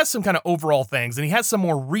to, but he has some kind of overall things, and he has some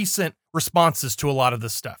more recent responses to a lot of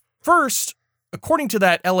this stuff. First, according to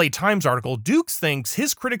that LA Times article, Dukes thinks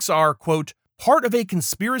his critics are, quote, part of a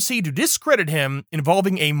conspiracy to discredit him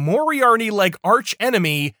involving a Moriarty-like arch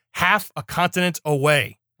enemy half a continent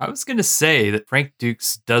away. I was going to say that Frank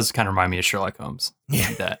Dukes does kind of remind me of Sherlock Holmes.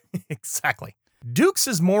 Yeah, that. Exactly.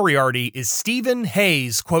 Dukes' Moriarty is Stephen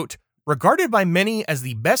Hayes, quote, regarded by many as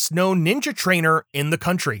the best-known ninja trainer in the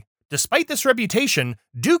country. Despite this reputation,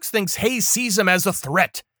 Dukes thinks Hayes sees him as a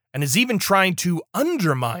threat and is even trying to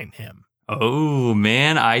undermine him. Oh,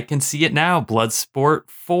 man, I can see it now. Bloodsport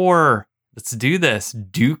 4. Let's do this.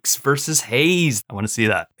 Dukes versus Hayes. I want to see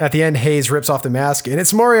that. At the end, Hayes rips off the mask, and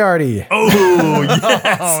it's Moriarty. Oh,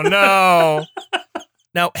 yes. Oh, no.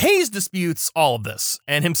 Now, Hayes disputes all of this,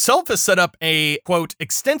 and himself has set up a, quote,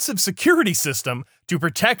 extensive security system to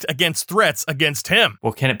protect against threats against him.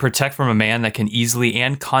 Well, can it protect from a man that can easily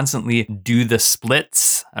and constantly do the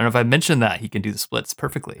splits? I don't know if I mentioned that. He can do the splits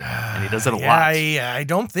perfectly, and he does it a lot. I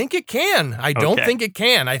don't think it can. I don't think it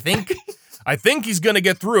can. I think he's going to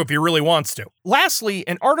get through if he really wants to. Lastly,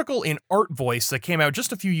 an article in Art Voice that came out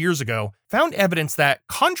just a few years ago found evidence that,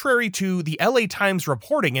 contrary to the LA Times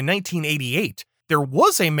reporting in 1988, there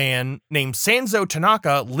was a man named Sanzo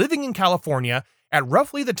Tanaka living in California at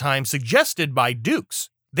roughly the time suggested by Dukes.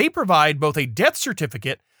 They provide both a death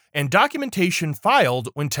certificate and documentation filed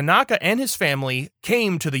when Tanaka and his family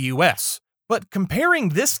came to the U.S. But comparing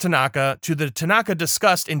this Tanaka to the Tanaka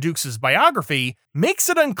discussed in Dukes' biography makes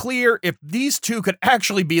it unclear if these two could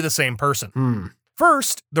actually be the same person.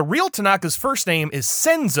 First, the real Tanaka's first name is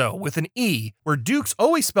Senzo with an E, where Dukes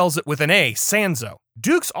always spells it with an A, Sanzo.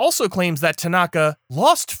 Dukes also claims that Tanaka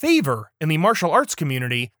lost favor in the martial arts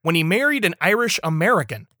community when he married an Irish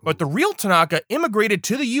American, but the real Tanaka immigrated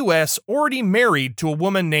to the US already married to a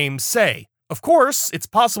woman named Sei. Of course, it's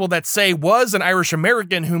possible that Sei was an Irish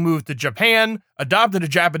American who moved to Japan, adopted a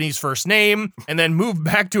Japanese first name, and then moved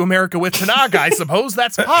back to America with Tanaka. I suppose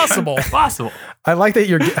that's possible. Possible. I like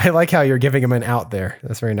how you're giving him an out there.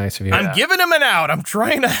 That's very nice of you. I'm giving him an out. I'm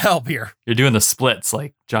trying to help here. You're doing the splits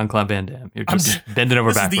like Jean-Claude Van Damme. You're just bending over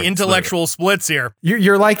backwards. This is the intellectual splits here.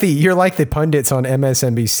 You're like the pundits on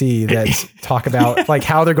MSNBC that talk about like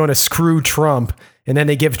how they're going to screw Trump, and then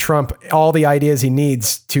they give Trump all the ideas he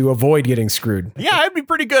needs to avoid getting screwed. Yeah, I'd be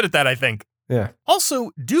pretty good at that, I think. Yeah.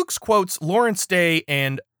 Also, Dukes quotes Lawrence Day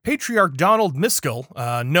and Patriarch Donald Miskell.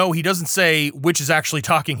 No, he doesn't say which is actually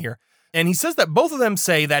talking here. And he says that both of them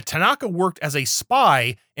say that Tanaka worked as a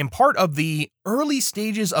spy in part of the early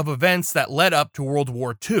stages of events that led up to World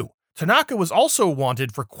War II. Tanaka was also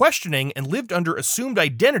wanted for questioning and lived under assumed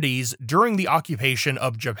identities during the occupation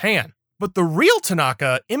of Japan. But the real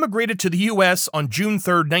Tanaka immigrated to the US on June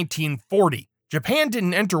 3rd, 1940. Japan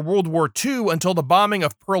didn't enter World War II until the bombing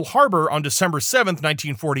of Pearl Harbor on December 7th,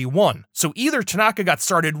 1941. So either Tanaka got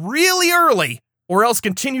started really early, or else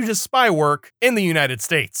continued his spy work in the United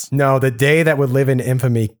States. No, the day that would live in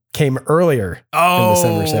infamy came earlier than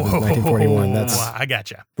December 7th, 1941. That's I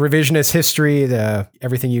gotcha. Revisionist history,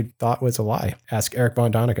 everything you thought was a lie. Ask Eric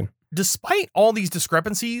von Däniken. Despite all these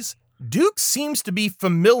discrepancies, Dukes seems to be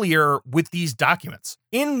familiar with these documents.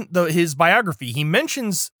 In his biography, he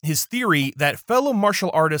mentions his theory that fellow martial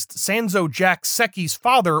artist Sanzo Jack Seki's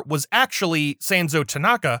father was actually Sanzo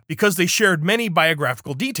Tanaka because they shared many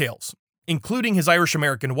biographical details, including his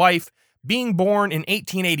Irish-American wife being born in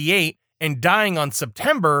 1888 and dying on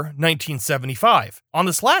September 1975. On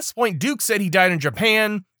this last point, Dukes said he died in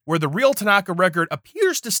Japan, where the real Tanaka record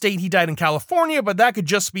appears to state he died in California, but that could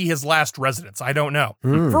just be his last residence. I don't know.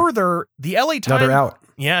 Further, the LA Times... Another out.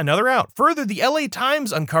 Yeah, another out. Further, the LA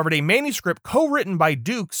Times uncovered a manuscript co-written by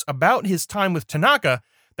Dukes about his time with Tanaka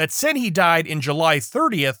that said he died in July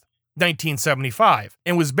 30th, 1975,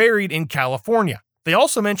 and was buried in California. They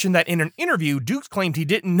also mentioned that in an interview, Dukes claimed he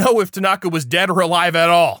didn't know if Tanaka was dead or alive at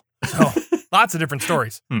all. So, lots of different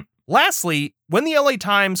stories. Lastly, when the LA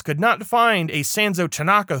Times could not find a Sanzo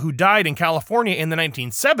Tanaka who died in California in the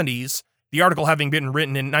 1970s, the article having been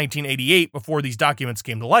written in 1988 before these documents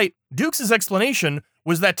came to light, Dukes' explanation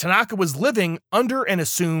was that Tanaka was living under an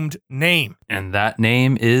assumed name. And that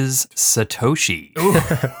name is Satoshi.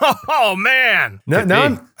 Oh, man.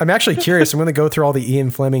 Now I'm actually curious. I'm going to go through all the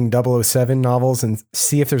Ian Fleming 007 novels and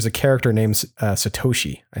see if there's a character named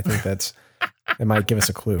Satoshi. I think that might give us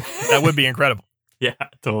a clue. That would be incredible. Yeah,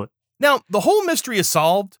 totally. Now, the whole mystery is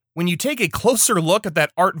solved when you take a closer look at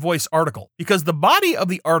that Art Voice article, because the body of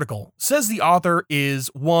the article says the author is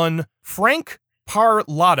one Frank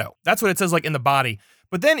Parlato. That's what it says like in the body.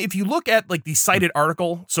 But then if you look at like the cited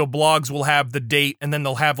article, so blogs will have the date and then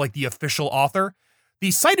they'll have like the official author.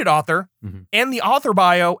 The cited author and the author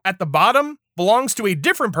bio at the bottom belongs to a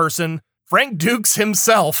different person, Frank Dukes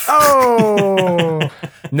himself. Oh,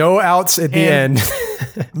 no outs at the end.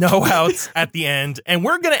 No outs at the end. And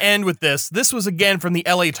we're going to end with this. This was again from the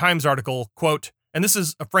LA Times article, quote, and this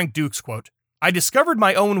is a Frank Dukes quote. "I discovered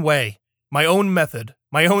my own way, my own method,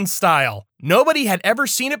 my own style. Nobody had ever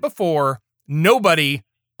seen it before. Nobody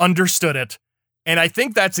understood it." And I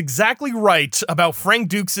think that's exactly right about Frank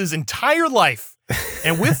Dukes' entire life.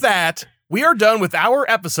 And with that, we are done with our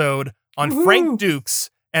episode on Frank Dukes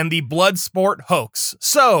and the Bloodsport hoax.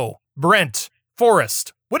 So, Brent,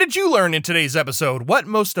 Forrest, what did you learn in today's episode? What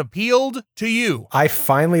most appealed to you? I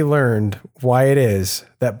finally learned why it is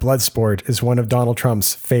that Bloodsport is one of Donald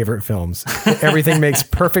Trump's favorite films. Everything makes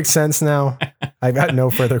perfect sense now. I've got no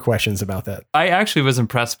further questions about that. I actually was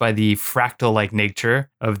impressed by the fractal-like nature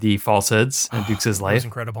of the falsehoods in Dukes' life. It was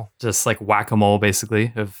incredible. Just like whack-a-mole,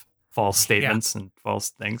 basically, of false statements and false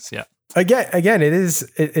things. Yeah. Again, it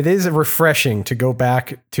is refreshing to go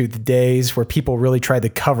back to the days where people really tried to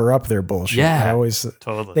cover up their bullshit. Yeah,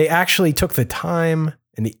 totally. They actually took the time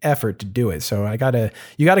and the effort to do it. So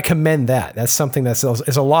you gotta commend that. That's something is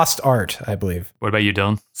a lost art, I believe. What about you,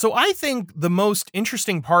 Dylan? So I think the most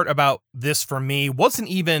interesting part about this for me wasn't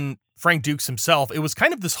even Frank Dukes himself. It was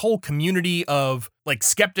kind of this whole community of like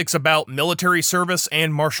skeptics about military service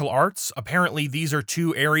and martial arts. Apparently, these are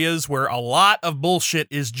two areas where a lot of bullshit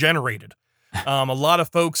is generated. A lot of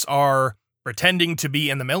folks are pretending to be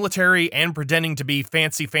in the military and pretending to be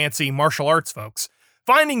fancy martial arts folks.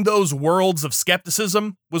 Finding those worlds of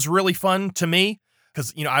skepticism was really fun to me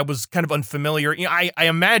because, I was kind of unfamiliar. I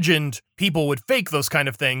imagined people would fake those kind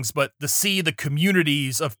of things, but to see the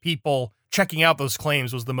communities of people checking out those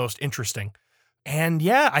claims was the most interesting. And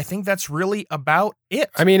yeah, I think that's really about it.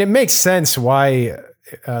 I mean, it makes sense why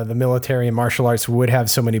the military and martial arts would have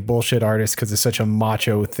so many bullshit artists because it's such a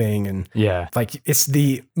macho thing. And like, it's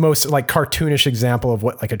the most like cartoonish example of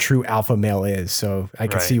what like a true alpha male is. So I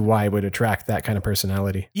can see why it would attract that kind of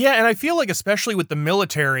personality. Yeah. And I feel like, especially with the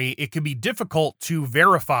military, it could be difficult to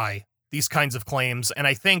verify these kinds of claims. And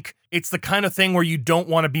I think it's the kind of thing where you don't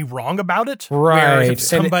want to be wrong about it. Right. Where if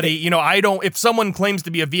somebody, if someone claims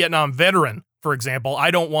to be a Vietnam veteran, for example,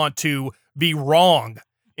 I don't want to be wrong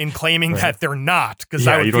in claiming that they're not, because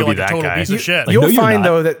I would feel like a total piece of shit. You'll find,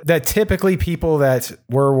 though, that typically people that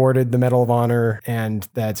were awarded the Medal of Honor and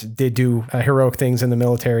that did do heroic things in the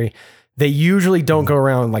military, they usually don't go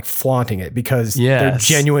around like flaunting it because they're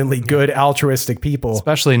genuinely good, altruistic people.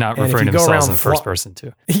 Especially not referring to themselves in the first person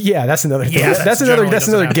too. Yeah, that's another thing. Yeah, that's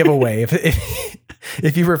another giveaway.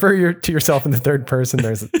 If you refer to yourself in the third person,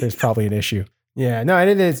 there's probably an issue. Yeah, no, and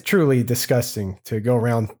it is truly disgusting to go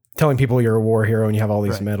around telling people you're a war hero and you have all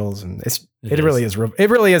these medals, and it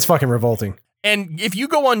really is fucking revolting. And if you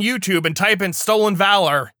go on YouTube and type in Stolen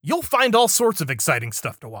Valor, you'll find all sorts of exciting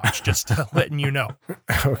stuff to watch, just letting you know.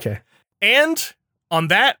 Okay. And on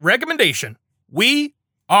that recommendation, we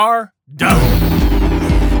are done.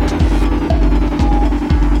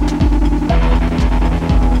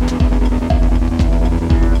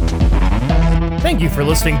 Thank you for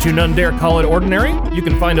listening to None Dare Call It Ordinary. You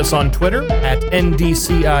can find us on Twitter at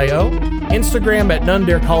NDCIO, Instagram at None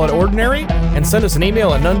Dare Call It Ordinary, and send us an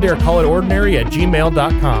email at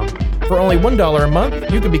nondarecallitordinary@gmail.com. For only $1 a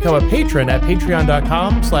month, you can become a patron at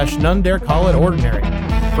patreon.com/None Dare Call It Ordinary.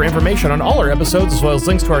 For information on all our episodes, as well as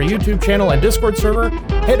links to our YouTube channel and Discord server,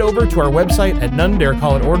 head over to our website at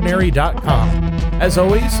nondarecallitordinary.com. As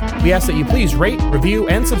always, we ask that you please rate, review,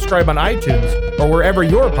 and subscribe on iTunes or wherever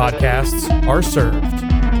your podcasts are served.